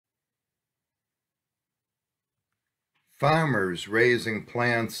Farmers raising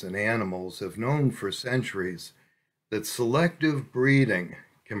plants and animals have known for centuries that selective breeding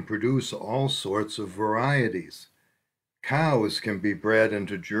can produce all sorts of varieties. Cows can be bred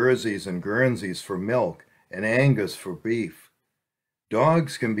into Jerseys and Guernseys for milk and Angus for beef.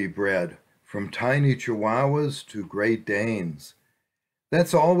 Dogs can be bred from tiny Chihuahuas to Great Danes.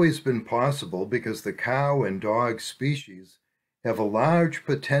 That's always been possible because the cow and dog species have a large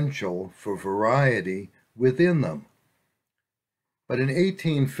potential for variety within them. But in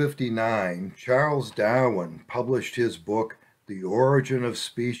 1859, Charles Darwin published his book, The Origin of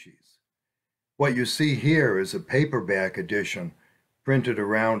Species. What you see here is a paperback edition printed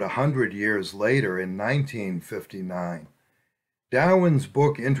around 100 years later in 1959. Darwin's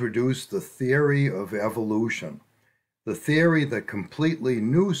book introduced the theory of evolution, the theory that completely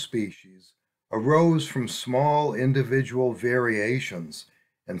new species arose from small individual variations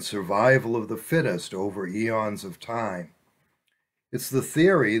and survival of the fittest over eons of time. It's the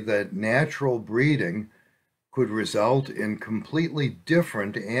theory that natural breeding could result in completely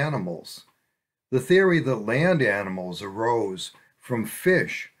different animals. The theory that land animals arose from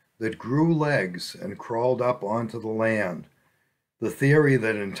fish that grew legs and crawled up onto the land. The theory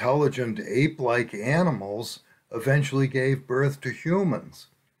that intelligent ape-like animals eventually gave birth to humans.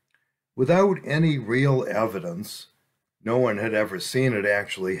 Without any real evidence, no one had ever seen it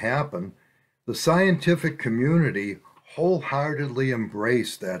actually happen, the scientific community wholeheartedly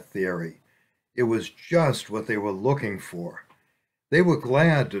embraced that theory. It was just what they were looking for. They were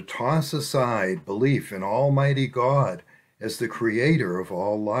glad to toss aside belief in Almighty God as the creator of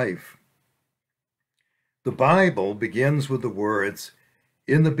all life. The Bible begins with the words,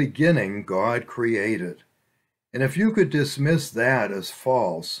 "In the beginning God created." And if you could dismiss that as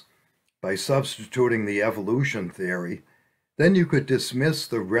false by substituting the evolution theory, then you could dismiss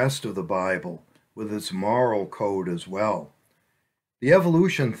the rest of the Bible with its moral code as well. The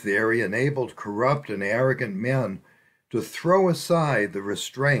evolution theory enabled corrupt and arrogant men to throw aside the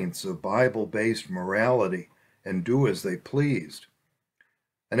restraints of Bible-based morality and do as they pleased.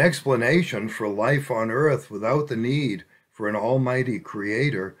 An explanation for life on earth without the need for an almighty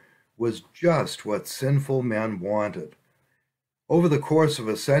creator was just what sinful men wanted. Over the course of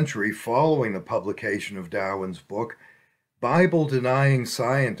a century following the publication of Darwin's book, Bible-denying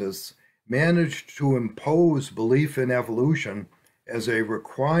scientists managed to impose belief in evolution as a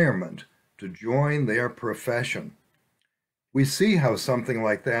requirement to join their profession. We see how something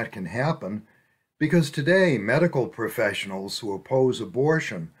like that can happen because today medical professionals who oppose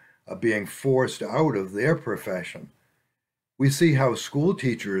abortion are being forced out of their profession. We see how school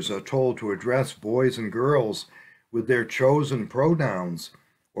teachers are told to address boys and girls with their chosen pronouns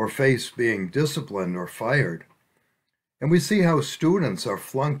or face being disciplined or fired. And we see how students are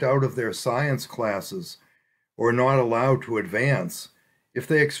flunked out of their science classes or not allowed to advance if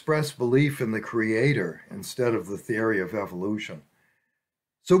they express belief in the Creator instead of the theory of evolution.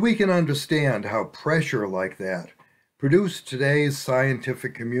 So we can understand how pressure like that produced today's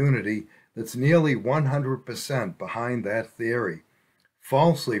scientific community that's nearly 100% behind that theory,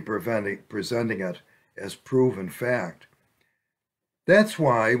 falsely presenting it as proven fact. That's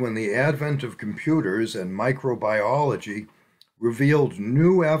why when the advent of computers and microbiology revealed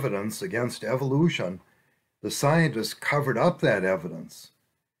new evidence against evolution, the scientists covered up that evidence.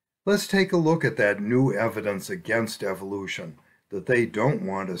 Let's take a look at that new evidence against evolution that they don't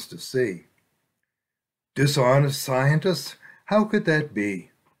want us to see. Dishonest scientists? How could that be?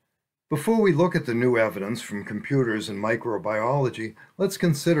 Before we look at the new evidence from computers and microbiology, let's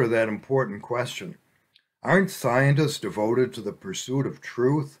consider that important question. Aren't scientists devoted to the pursuit of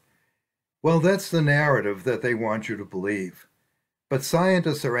truth? Well, that's the narrative that they want you to believe. But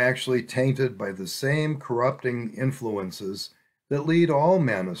scientists are actually tainted by the same corrupting influences that lead all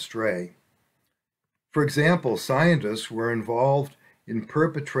men astray. For example, scientists were involved in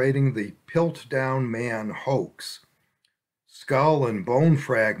perpetrating the Piltdown Man hoax. Skull and bone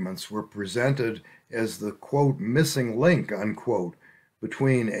fragments were presented as the, quote, missing link, unquote,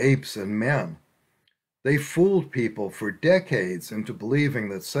 between apes and men. They fooled people for decades into believing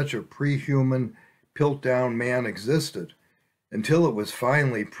that such a pre-human Piltdown Man existed, until it was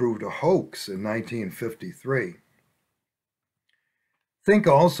finally proved a hoax in 1953. Think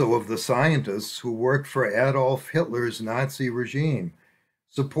also of the scientists who worked for Adolf Hitler's Nazi regime,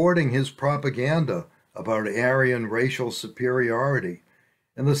 supporting his propaganda about Aryan racial superiority,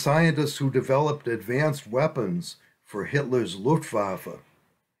 and the scientists who developed advanced weapons for Hitler's Luftwaffe.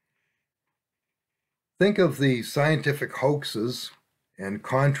 Think of the scientific hoaxes and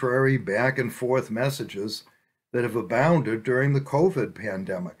contrary back and forth messages that have abounded during the COVID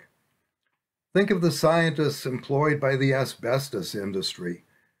pandemic. Think of the scientists employed by the asbestos industry,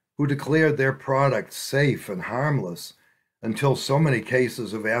 who declared their products safe and harmless until so many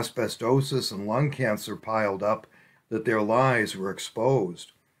cases of asbestosis and lung cancer piled up that their lies were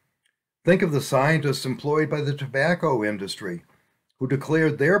exposed. Think of the scientists employed by the tobacco industry, who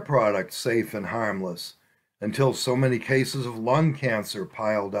declared their products safe and harmless until so many cases of lung cancer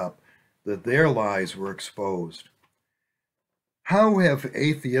piled up that their lies were exposed. How have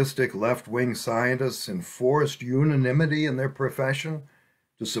atheistic left-wing scientists enforced unanimity in their profession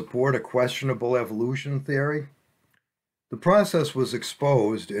to support a questionable evolution theory? The process was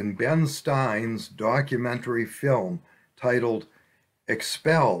exposed in Ben Stein's documentary film titled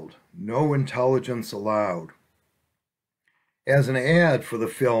Expelled, No Intelligence Allowed. As an ad for the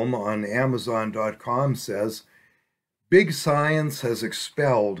film on Amazon.com says, "Big science has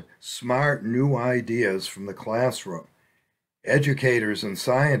expelled smart new ideas from the classroom. Educators and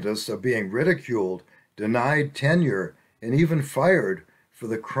scientists are being ridiculed, denied tenure, and even fired for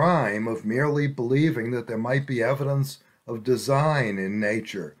the crime of merely believing that there might be evidence of design in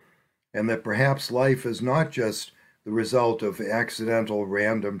nature, and that perhaps life is not just the result of accidental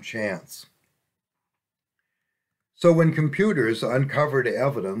random chance." So when computers uncovered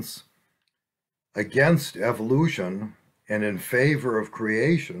evidence against evolution and in favor of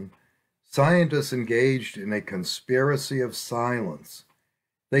creation, scientists engaged in a conspiracy of silence.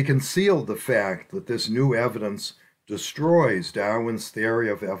 They concealed the fact that this new evidence destroys Darwin's theory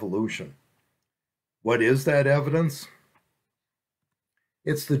of evolution. What is that evidence?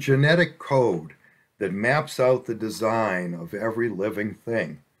 It's the genetic code that maps out the design of every living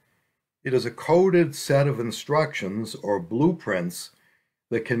thing. It is a coded set of instructions or blueprints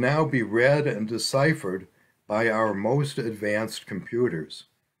that can now be read and deciphered by our most advanced computers.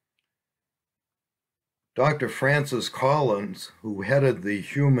 Dr. Francis Collins, who headed the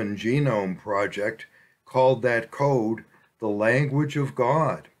Human Genome Project, called that code the language of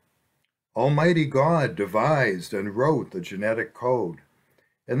God. Almighty God devised and wrote the genetic code.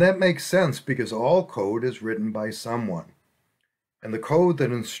 And that makes sense because all code is written by someone. And the code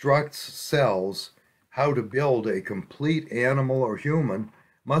that instructs cells how to build a complete animal or human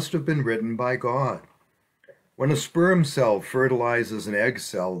must have been written by God. When a sperm cell fertilizes an egg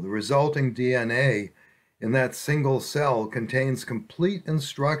cell, the resulting DNA in that single cell contains complete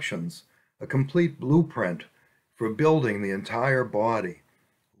instructions, a complete blueprint for building the entire body,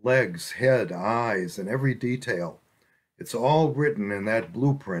 legs, head, eyes, and every detail. It's all written in that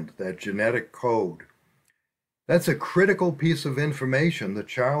blueprint, that genetic code. That's a critical piece of information that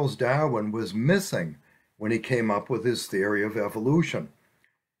Charles Darwin was missing when he came up with his theory of evolution.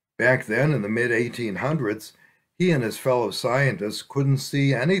 Back then, in the mid-1800s, he and his fellow scientists couldn't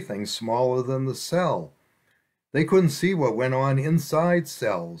see anything smaller than the cell. They couldn't see what went on inside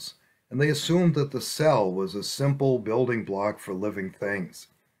cells, and they assumed that the cell was a simple building block for living things.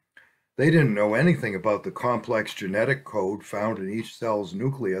 They didn't know anything about the complex genetic code found in each cell's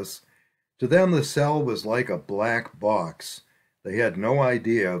nucleus. To them, the cell was like a black box. They had no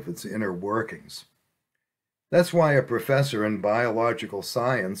idea of its inner workings. That's why a professor in biological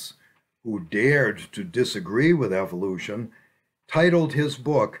science, who dared to disagree with evolution, titled his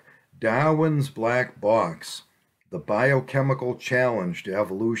book Darwin's Black Box: The Biochemical Challenge to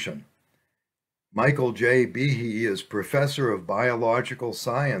Evolution. Michael J. Behe is professor of biological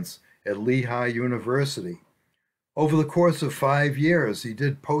science at Lehigh University. Over the course of 5 years, he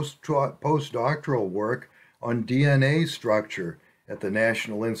did postdoctoral work on DNA structure at the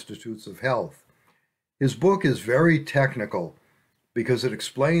National Institutes of Health. His book is very technical because it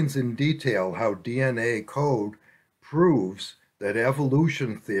explains in detail how DNA code proves that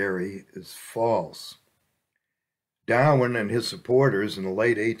evolution theory is false. Darwin and his supporters in the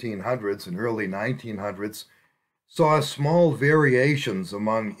late 1800s and early 1900s saw small variations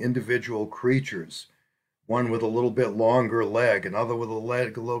among individual creatures, one with a little bit longer leg, another with a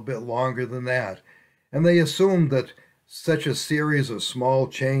leg a little bit longer than that, and they assumed that such a series of small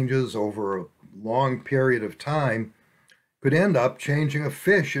changes over a long period of time could end up changing a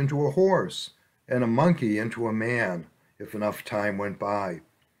fish into a horse and a monkey into a man if enough time went by.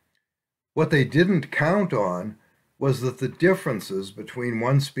 What they didn't count on was that the differences between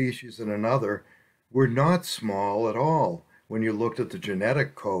one species and another were not small at all when you looked at the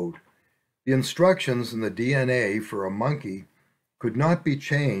genetic code. The instructions in the DNA for a monkey could not be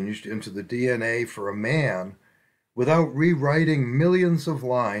changed into the DNA for a man without rewriting millions of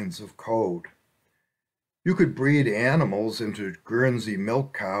lines of code. You could breed animals into Gurnsey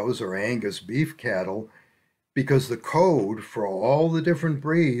milk cows or Angus beef cattle because the code for all the different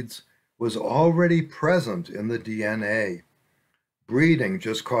breeds was already present in the DNA. Breeding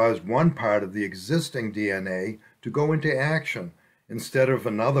just caused one part of the existing DNA to go into action instead of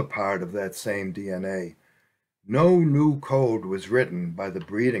another part of that same DNA. No new code was written by the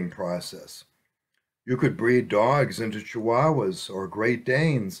breeding process. You could breed dogs into Chihuahuas or Great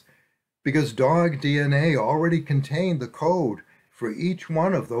Danes because dog DNA already contained the code for each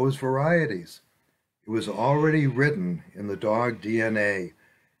one of those varieties. It was already written in the dog DNA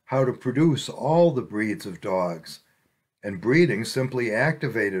how to produce all the breeds of dogs, and breeding simply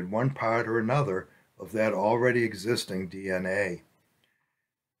activated one part or another of that already existing DNA.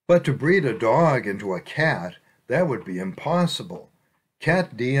 But to breed a dog into a cat, that would be impossible.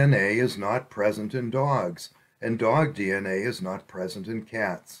 Cat DNA is not present in dogs, and dog DNA is not present in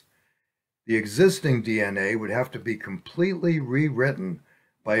cats. The existing DNA would have to be completely rewritten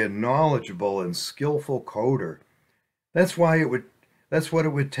by a knowledgeable and skillful coder. That's what it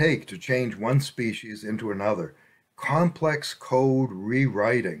would take to change one species into another. Complex code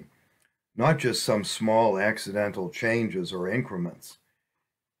rewriting, not just some small accidental changes or increments.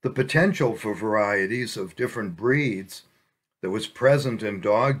 The potential for varieties of different breeds that was present in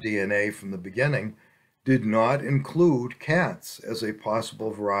dog DNA from the beginning did not include cats as a possible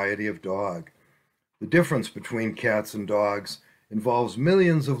variety of dog. The difference between cats and dogs involves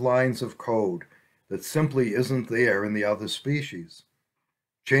millions of lines of code that simply isn't there in the other species.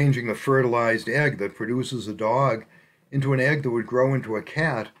 Changing the fertilized egg that produces a dog into an egg that would grow into a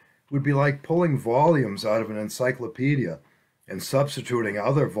cat would be like pulling volumes out of an encyclopedia and substituting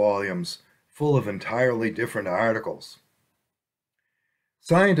other volumes full of entirely different articles.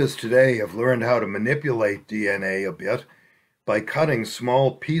 Scientists today have learned how to manipulate DNA a bit by cutting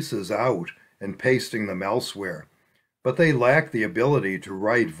small pieces out and pasting them elsewhere, but they lack the ability to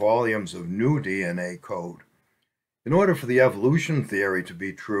write volumes of new DNA code. In order for the evolution theory to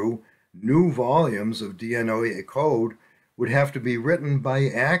be true, new volumes of DNA code would have to be written by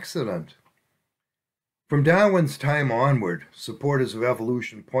accident. From Darwin's time onward, supporters of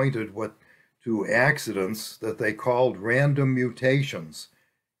evolution pointed to accidents that they called random mutations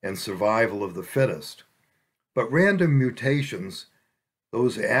and survival of the fittest. But random mutations,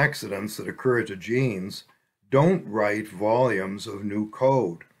 those accidents that occur to genes, don't write volumes of new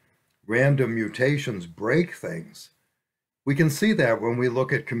code. Random mutations break things. We can see that when we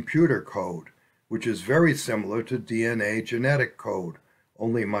look at computer code, which is very similar to DNA genetic code,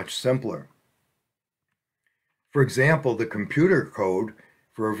 only much simpler. For example, the computer code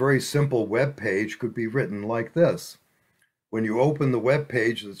for a very simple web page could be written like this. When you open the web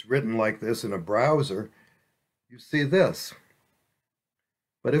page that's written like this in a browser, you see this.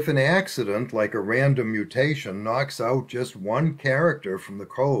 But if an accident, like a random mutation, knocks out just one character from the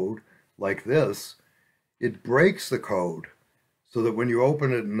code, like this, it breaks the code, so that when you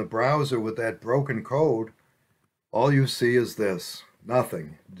open it in the browser with that broken code, all you see is this,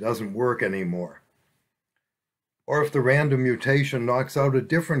 nothing. It doesn't work anymore. Or if the random mutation knocks out a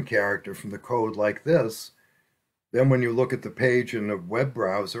different character from the code like this, then when you look at the page in a web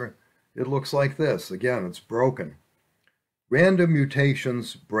browser, it looks like this. Again, it's broken. Random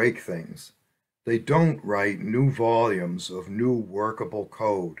mutations break things. They don't write new volumes of new workable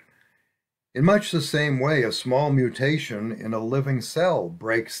code. In much the same way, a small mutation in a living cell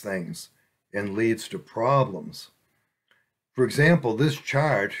breaks things and leads to problems. For example, this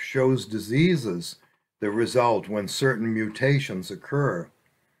chart shows diseases that result when certain mutations occur.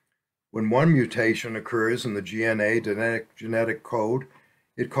 When one mutation occurs in the DNA genetic code,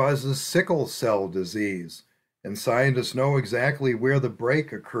 it causes sickle cell disease, and scientists know exactly where the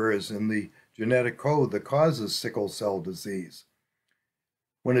break occurs in the genetic code that causes sickle cell disease.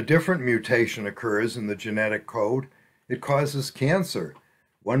 When a different mutation occurs in the genetic code, it causes cancer.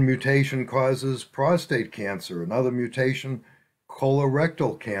 One mutation causes prostate cancer, another mutation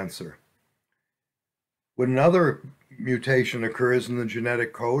colorectal cancer. When another mutation occurs in the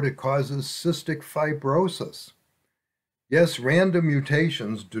genetic code, it causes cystic fibrosis. Yes, random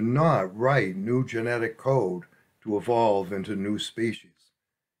mutations do not write new genetic code to evolve into new species.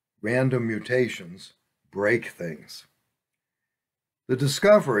 Random mutations break things. The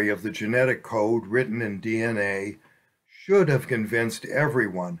discovery of the genetic code written in DNA should have convinced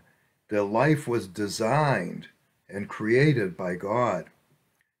everyone that life was designed and created by God.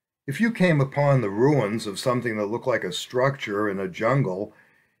 If you came upon the ruins of something that looked like a structure in a jungle,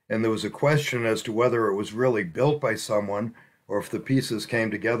 and there was a question as to whether it was really built by someone or if the pieces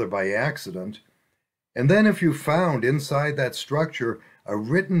came together by accident, and then if you found inside that structure a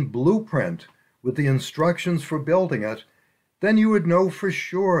written blueprint with the instructions for building it, then you would know for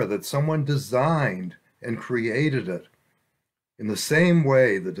sure that someone designed and created it. In the same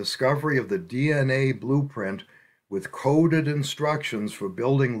way, the discovery of the DNA blueprint with coded instructions for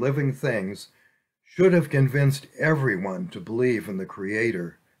building living things should have convinced everyone to believe in the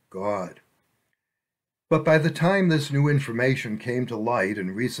Creator, God. But by the time this new information came to light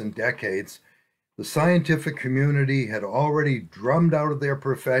in recent decades, the scientific community had already drummed out of their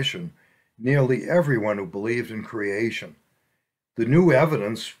profession nearly everyone who believed in creation. The new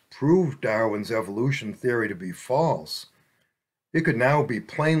evidence proved Darwin's evolution theory to be false. It could now be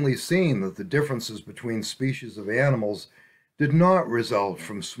plainly seen that the differences between species of animals did not result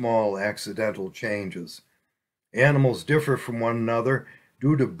from small accidental changes. Animals differ from one another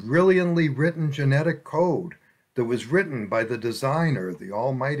due to brilliantly written genetic code that was written by the designer, the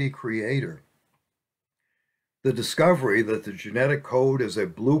Almighty Creator. The discovery that the genetic code is a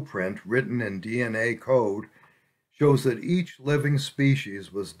blueprint written in DNA code shows that each living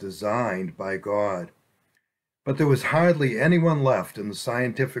species was designed by God. But there was hardly anyone left in the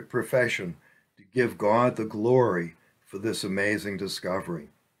scientific profession to give God the glory for this amazing discovery.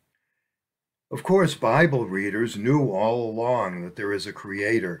 Of course, Bible readers knew all along that there is a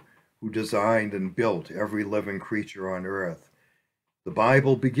Creator who designed and built every living creature on earth. The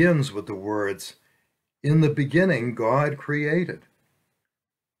Bible begins with the words, "In the beginning, God created."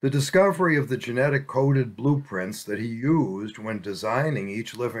 The discovery of the genetic coded blueprints that he used when designing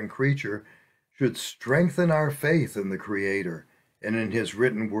each living creature should strengthen our faith in the Creator and in his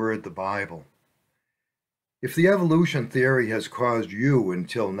written word, the Bible. If the evolution theory has caused you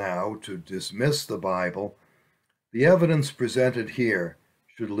until now to dismiss the Bible, the evidence presented here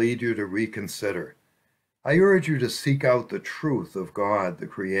should lead you to reconsider. I urge you to seek out the truth of God, the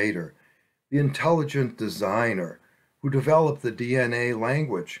Creator, the intelligent designer who developed the DNA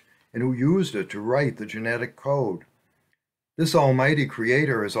language and who used it to write the genetic code. This Almighty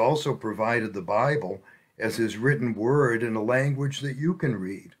Creator has also provided the Bible as his written word in a language that you can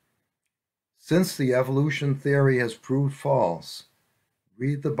read. Since the evolution theory has proved false,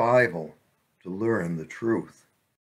 read the Bible to learn the truth.